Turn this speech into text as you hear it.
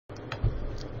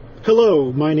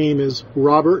Hello, my name is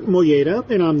Robert Molleda,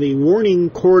 and I'm the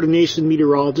Warning Coordination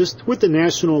Meteorologist with the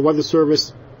National Weather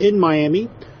Service in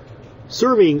Miami,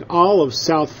 serving all of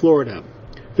South Florida.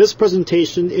 This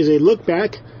presentation is a look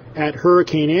back at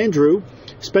Hurricane Andrew,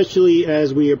 especially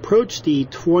as we approach the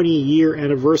 20-year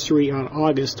anniversary on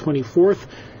August 24th.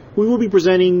 We will be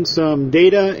presenting some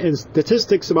data and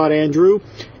statistics about Andrew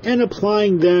and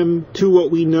applying them to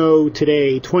what we know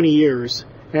today, 20 years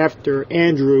after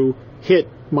Andrew hit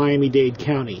Miami-Dade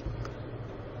County.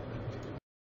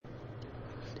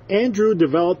 Andrew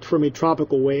developed from a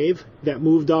tropical wave that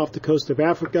moved off the coast of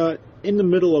Africa in the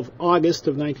middle of August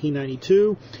of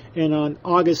 1992, and on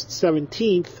August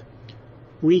 17th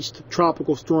reached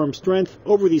tropical storm strength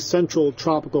over the central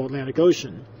tropical Atlantic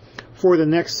Ocean. For the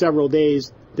next several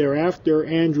days thereafter,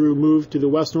 Andrew moved to the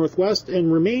west-northwest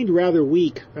and remained rather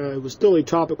weak. It was still a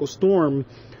tropical storm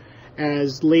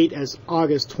as late as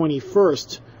August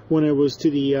 21st, when it was to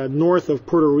the north of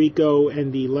Puerto Rico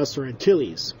and the Lesser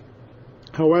Antilles.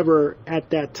 However, at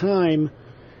that time,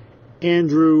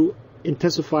 Andrew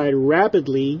intensified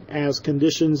rapidly as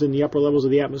conditions in the upper levels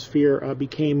of the atmosphere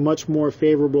became much more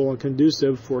favorable and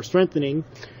conducive for strengthening.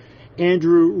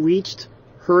 Andrew reached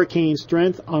hurricane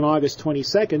strength on August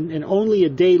 22nd, and only a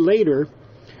day later,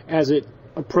 as it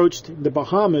approached the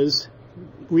Bahamas,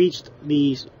 reached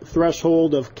the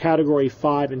threshold of Category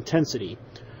 5 intensity.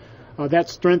 That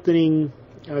strengthening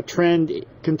trend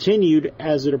continued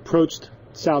as it approached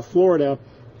South Florida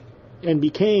and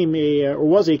became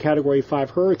was a Category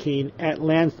 5 hurricane at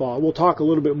landfall. We'll talk a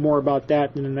little bit more about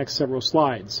that in the next several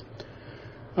slides.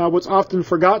 What's often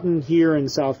forgotten here in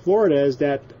South Florida is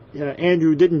that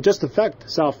Andrew didn't just affect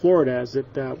South Florida, as it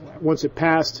once it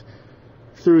passed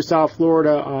through South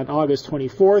Florida on August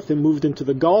 24th and moved into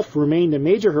the Gulf, remained a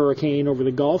major hurricane over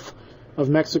the Gulf of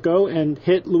Mexico and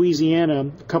hit Louisiana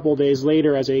a couple of days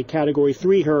later as a Category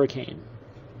 3 hurricane.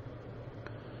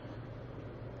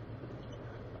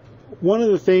 One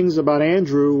of the things about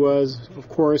Andrew was, of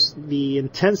course, the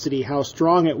intensity, how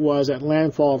strong it was at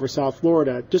landfall over South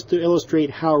Florida. Just to illustrate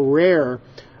how rare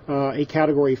a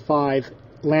Category 5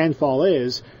 landfall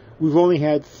is, we've only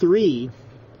had 3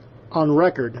 on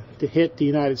record to hit the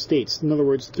United States. In other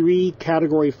words, 3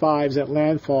 Category 5s at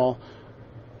landfall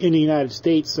in the United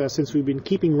States since we've been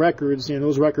keeping records, and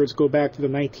those records go back to the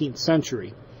 19th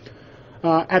century.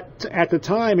 At the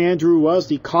time, Andrew was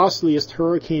the costliest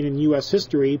hurricane in U.S.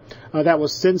 history. That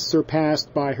was since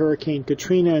surpassed by Hurricane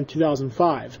Katrina in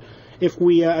 2005. If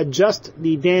we adjust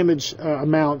the damage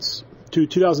amounts to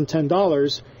 2010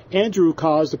 dollars, Andrew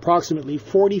caused approximately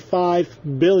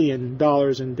 $45 billion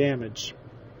in damage.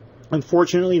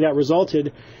 Unfortunately, that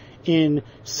resulted in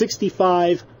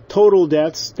 65 total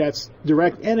deaths, that's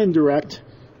direct and indirect,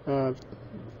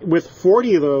 with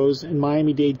 40 of those in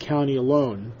Miami-Dade County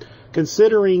alone.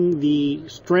 Considering the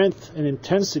strength and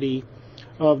intensity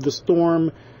of the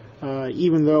storm,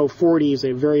 even though 40 is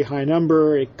a very high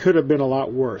number, it could have been a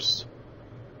lot worse.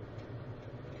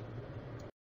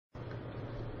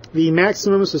 The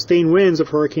maximum sustained winds of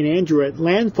Hurricane Andrew at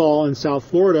landfall in South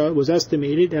Florida was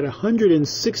estimated at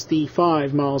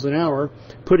 165 miles an hour,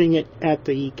 putting it at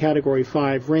the Category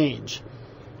 5 range.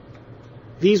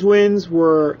 These winds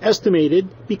were estimated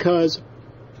because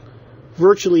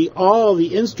virtually all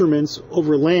the instruments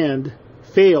over land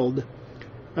failed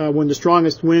when the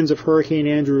strongest winds of Hurricane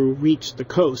Andrew reached the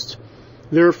coast.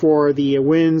 Therefore, the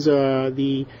winds,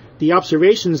 the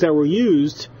observations that were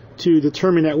used to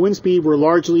determine that wind speed were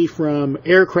largely from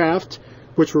aircraft,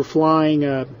 which were flying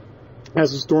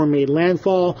as the storm made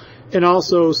landfall, and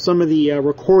also some of the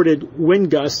recorded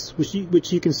wind gusts, which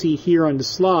you can see here on the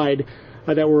slide,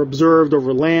 that were observed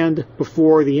over land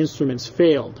before the instruments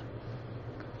failed.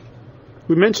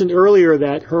 We mentioned earlier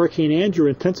that Hurricane Andrew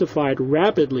intensified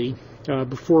rapidly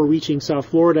before reaching South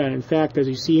Florida, and in fact, as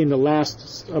you see in the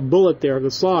last bullet there of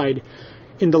the slide,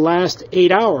 in the last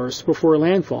 8 hours before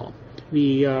landfall,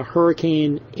 the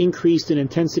hurricane increased in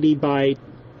intensity by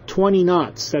 20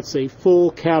 knots. That's a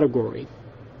full category.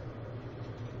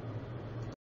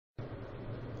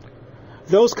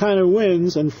 Those kind of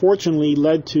winds, unfortunately,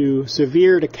 led to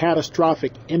severe to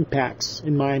catastrophic impacts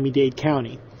in Miami-Dade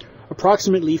County.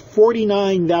 Approximately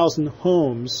 49,000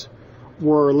 homes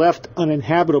were left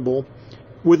uninhabitable,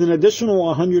 with an additional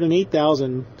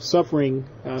 108,000 suffering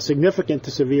significant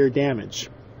to severe damage.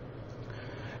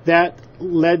 That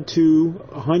led to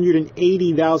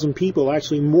 180,000 people,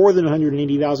 actually more than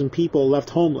 180,000 people left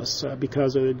homeless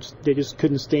because they just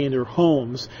couldn't stay in their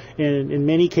homes, and in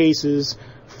many cases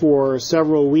for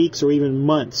several weeks or even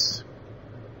months.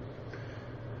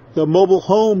 The mobile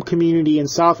home community in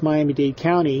South Miami-Dade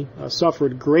County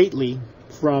suffered greatly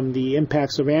from the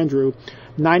impacts of Andrew.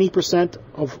 90%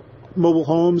 of mobile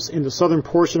homes in the southern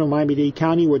portion of Miami-Dade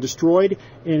County were destroyed,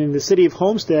 and in the city of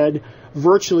Homestead,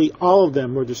 virtually all of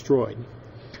them were destroyed.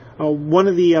 One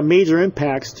of the major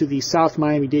impacts to the South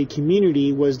Miami-Dade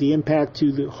community was the impact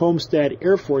to the Homestead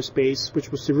Air Force Base,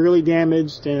 which was severely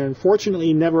damaged and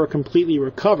unfortunately never completely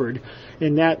recovered,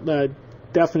 and that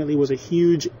definitely was a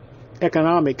huge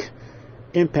economic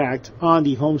impact on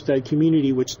the Homestead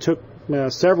community, which took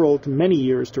several to many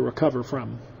years to recover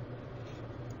from.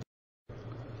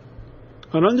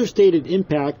 An understated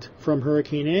impact from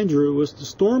Hurricane Andrew was the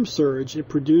storm surge it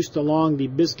produced along the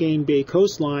Biscayne Bay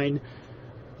coastline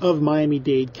of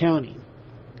Miami-Dade County.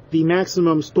 The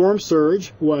maximum storm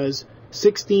surge was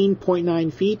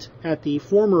 16.9 feet at the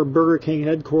former Burger King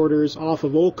headquarters off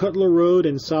of Old Cutler Road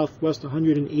and Southwest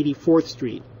 184th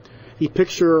Street. The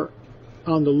picture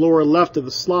on the lower left of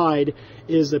the slide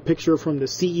is a picture from the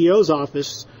CEO's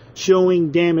office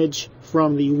showing damage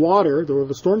from the water, or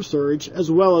the storm surge, as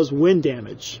well as wind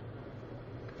damage.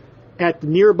 At the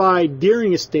nearby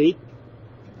Deering Estate,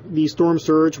 the storm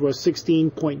surge was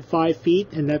 16.5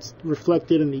 feet, and that's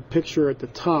reflected in the picture at the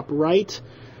top right,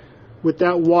 with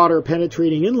that water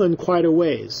penetrating inland quite a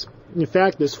ways. In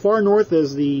fact, as far north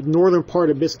as the northern part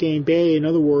of Biscayne Bay, in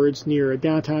other words, near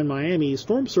downtown Miami,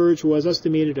 storm surge was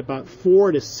estimated about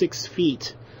 4 to 6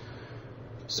 feet.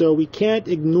 So we can't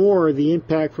ignore the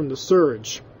impact from the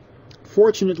surge.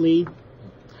 Fortunately,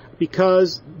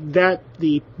 because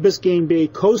the Biscayne Bay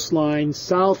coastline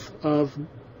south of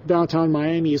downtown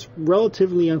Miami is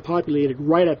relatively unpopulated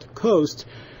right at the coast,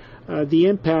 the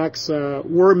impacts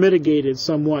were mitigated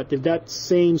somewhat. If that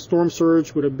same storm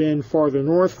surge would have been farther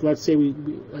north, let's say,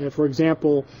 for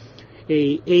example,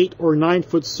 a 8 or 9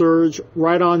 foot surge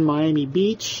right on Miami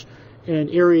Beach and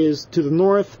areas to the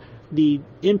north, the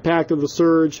impact of the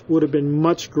surge would have been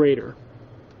much greater.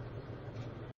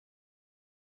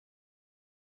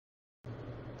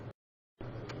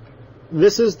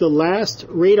 This is the last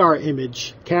radar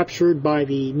image captured by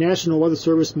the National Weather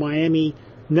Service Miami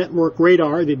Network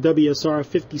Radar, the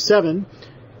WSR-57,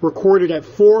 recorded at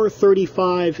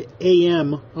 4:35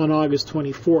 a.m. on August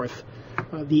 24th.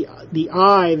 The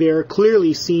eye there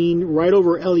clearly seen right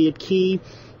over Elliott Key,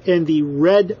 and the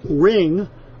red ring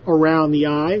around the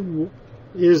eye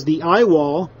is the eye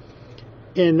wall,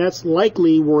 and that's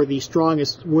likely where the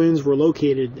strongest winds were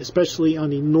located, especially on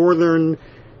the northern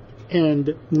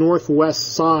and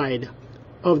northwest side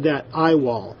of that eye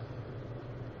wall.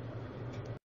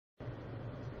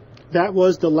 That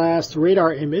was the last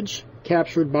radar image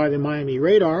captured by the Miami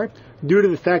radar, due to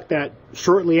the fact that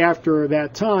shortly after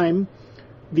that time,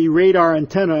 the radar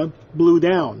antenna blew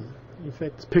down. In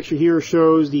fact, this picture here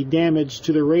shows the damage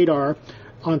to the radar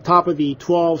on top of the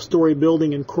 12-story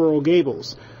building in Coral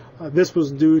Gables. This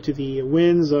was due to the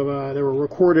winds that were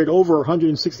recorded over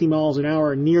 160 miles an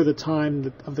hour near the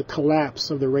time of the collapse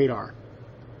of the radar.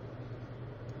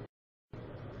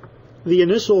 The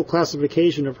initial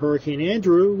classification of Hurricane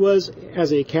Andrew was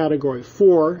as a Category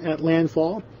 4 at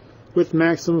landfall, with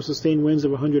maximum sustained winds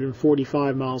of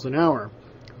 145 miles an hour.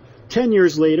 10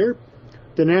 years later,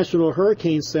 the National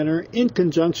Hurricane Center, in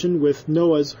conjunction with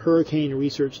NOAA's Hurricane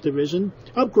Research Division,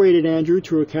 upgraded Andrew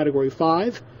to a Category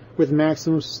 5, with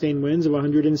maximum sustained winds of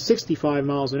 165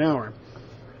 miles an hour.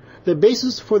 The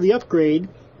basis for the upgrade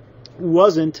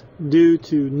wasn't due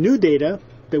to new data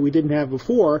that we didn't have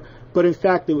before, but in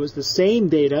fact it was the same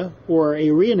data, or a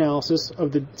reanalysis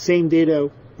of the same data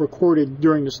recorded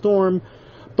during the storm,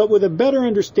 but with a better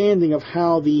understanding of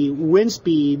how the wind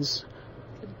speeds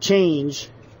change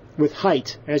with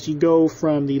height as you go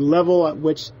from the level at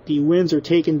which the winds are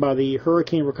taken by the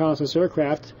hurricane reconnaissance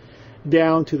aircraft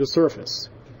down to the surface.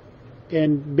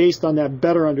 And based on that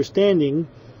better understanding,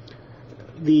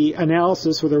 the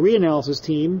analysis or the reanalysis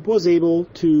team was able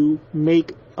to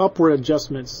make upward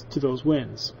adjustments to those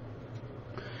winds.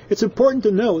 It's important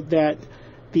to note that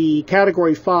the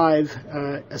Category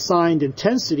 5 assigned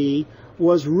intensity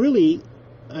was really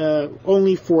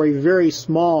only for a very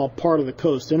small part of the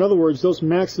coast. In other words, those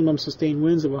maximum sustained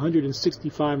winds of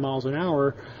 165 miles an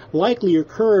hour likely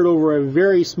occurred over a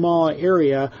very small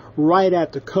area right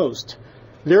at the coast.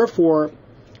 Therefore,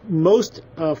 most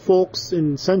folks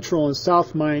in central and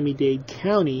south Miami-Dade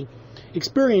County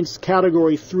experienced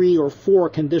Category 3 or 4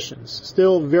 conditions.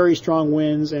 Still very strong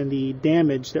winds, and the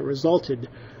damage that resulted,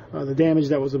 the damage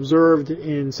that was observed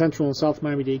in central and south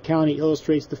Miami-Dade County,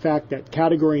 illustrates the fact that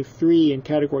Category 3 and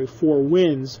Category 4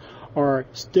 winds are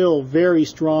still very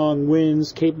strong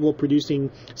winds capable of producing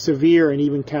severe and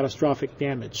even catastrophic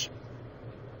damage.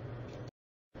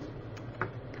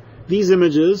 These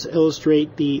images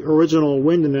illustrate the original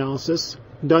wind analysis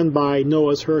done by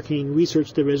NOAA's Hurricane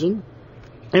Research Division,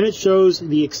 and it shows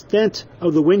the extent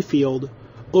of the wind field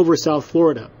over South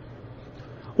Florida.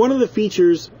 One of the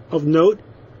features of note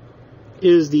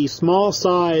is the small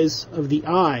size of the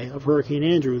eye of Hurricane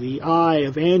Andrew. The eye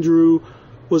of Andrew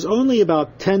was only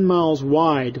about 10 miles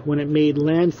wide when it made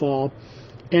landfall,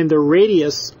 and the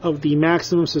radius of the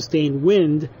maximum sustained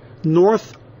wind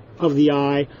north of the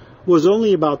eye was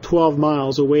only about 12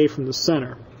 miles away from the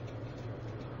center.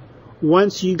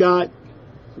 Once you got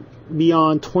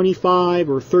beyond 25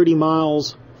 or 30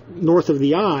 miles north of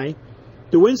the eye,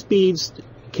 the wind speeds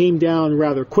came down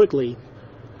rather quickly.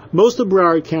 Most of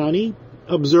Broward County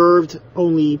observed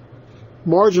only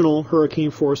marginal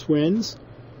hurricane force winds,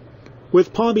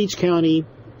 with Palm Beach County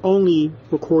only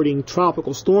recording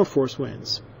tropical storm force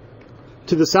winds.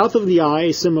 To the south of the eye,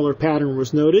 a similar pattern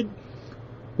was noted.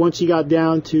 Once you got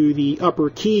down to the upper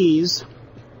Keys,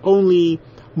 only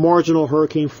marginal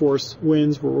hurricane force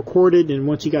winds were recorded, and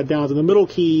once you got down to the middle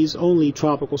Keys, only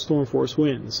tropical storm force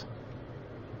winds.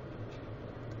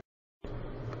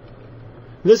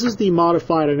 This is the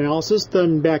modified analysis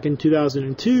done back in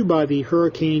 2002 by the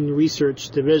Hurricane Research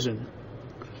Division.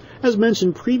 As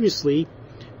mentioned previously,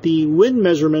 the wind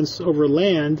measurements over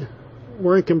land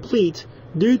were incomplete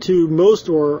due to most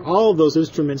or all of those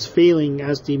instruments failing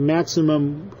as the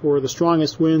maximum for the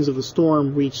strongest winds of the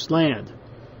storm reached land.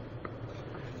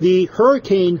 The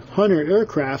Hurricane Hunter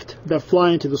aircraft that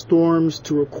fly into the storms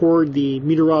to record the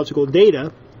meteorological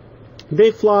data, they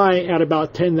fly at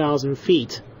about 10,000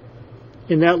 feet.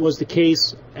 And that was the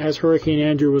case as Hurricane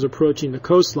Andrew was approaching the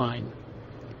coastline.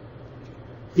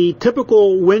 The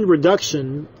typical wind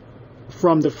reduction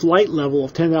from the flight level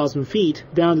of 10,000 feet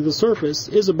down to the surface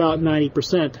is about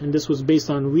 90%, and this was based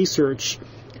on research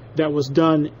that was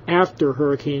done after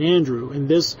Hurricane Andrew, and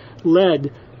this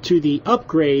led to the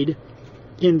upgrade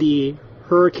in the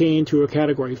hurricane to a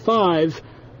Category 5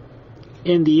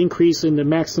 and the increase in the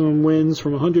maximum winds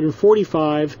from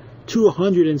 145 to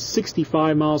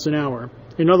 165 miles an hour.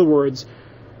 In other words,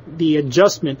 the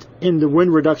adjustment in the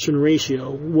wind reduction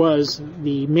ratio was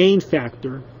the main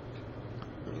factor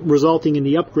resulting in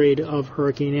the upgrade of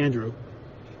Hurricane Andrew.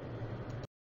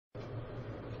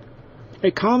 A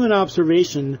common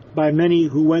observation by many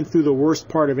who went through the worst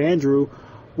part of Andrew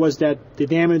was that the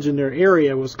damage in their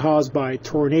area was caused by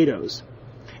tornadoes.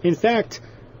 In fact,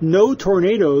 no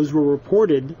tornadoes were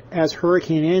reported as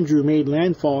Hurricane Andrew made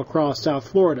landfall across South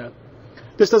Florida.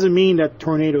 This doesn't mean that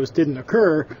tornadoes didn't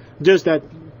occur, just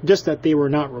that they were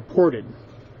not reported.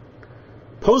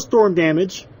 Post-storm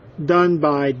damage done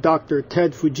by Dr.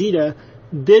 Ted Fujita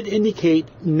did indicate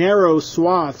narrow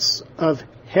swaths of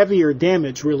heavier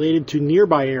damage related to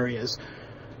nearby areas,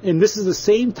 and this is the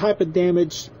same type of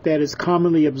damage that is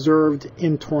commonly observed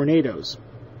in tornadoes.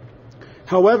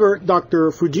 However,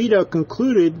 Dr. Fujita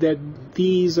concluded that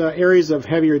these areas of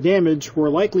heavier damage were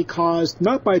likely caused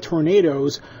not by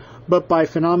tornadoes, but by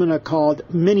phenomena called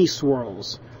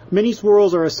mini-swirls.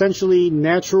 Mini-swirls are essentially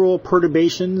natural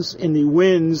perturbations in the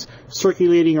winds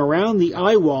circulating around the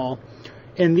eye wall,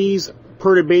 and these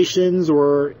perturbations,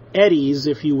 or eddies,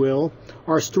 if you will,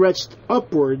 are stretched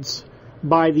upwards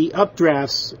by the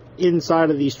updrafts inside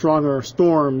of these stronger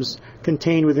storms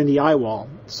contained within the eye wall.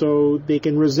 So they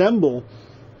can resemble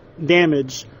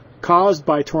damage caused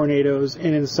by tornadoes,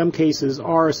 and in some cases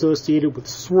are associated with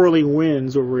swirling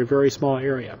winds over a very small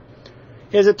area.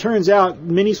 As it turns out,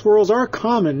 mini-swirls are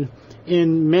common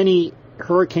in many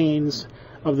hurricanes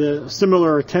of the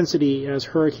similar intensity as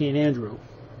Hurricane Andrew.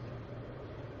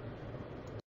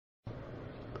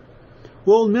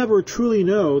 We'll never truly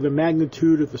know the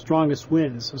magnitude of the strongest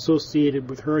winds associated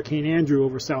with Hurricane Andrew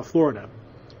over South Florida.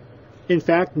 In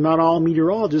fact, not all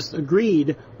meteorologists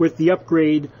agreed with the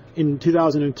upgrade in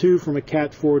 2002 from a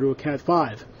Cat 4 to a Cat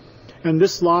 5. And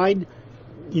this slide,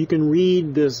 you can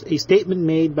read a statement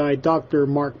made by Dr.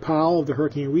 Mark Powell of the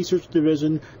Hurricane Research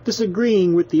Division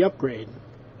disagreeing with the upgrade.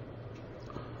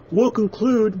 We'll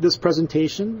conclude this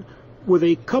presentation with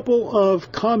a couple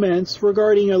of comments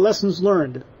regarding lessons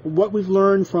learned, what we've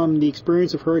learned from the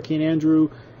experience of Hurricane Andrew,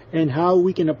 and how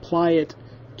we can apply it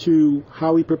to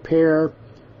how we prepare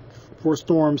for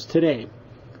storms today.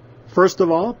 First of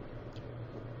all,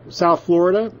 South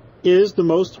Florida is the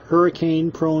most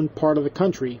hurricane-prone part of the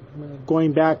country.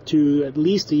 Going back to at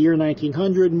least the year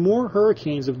 1900, more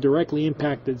hurricanes have directly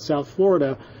impacted South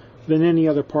Florida than any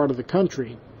other part of the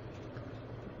country.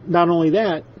 Not only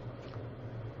that,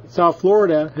 South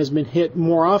Florida has been hit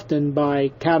more often by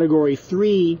Category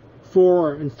 3,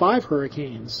 4, and 5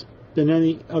 hurricanes than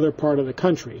any other part of the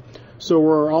country. So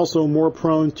we're also more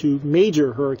prone to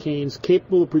major hurricanes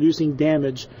capable of producing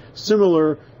damage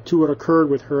similar to what occurred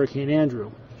with Hurricane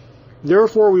Andrew.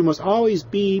 Therefore, we must always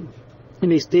be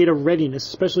in a state of readiness,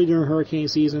 especially during hurricane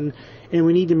season, and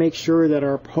we need to make sure that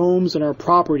our homes and our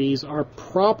properties are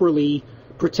properly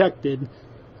protected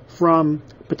from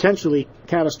potentially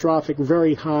catastrophic,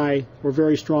 very high or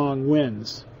very strong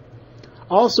winds.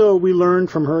 Also, we learned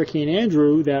from Hurricane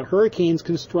Andrew that hurricanes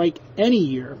can strike any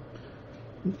year,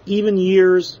 even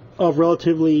years of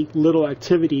relatively little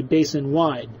activity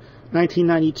basin-wide.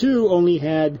 1992 only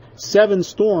had 7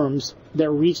 storms that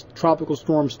reached tropical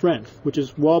storm strength, which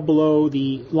is well below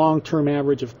the long-term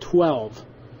average of 12.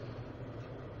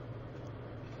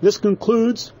 This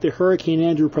concludes the Hurricane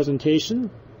Andrew presentation.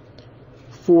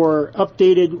 For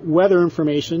updated weather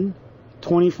information,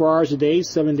 24 hours a day,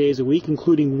 7 days a week,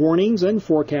 including warnings and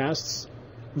forecasts,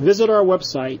 visit our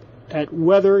website at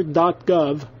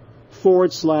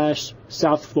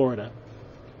weather.gov/South Florida.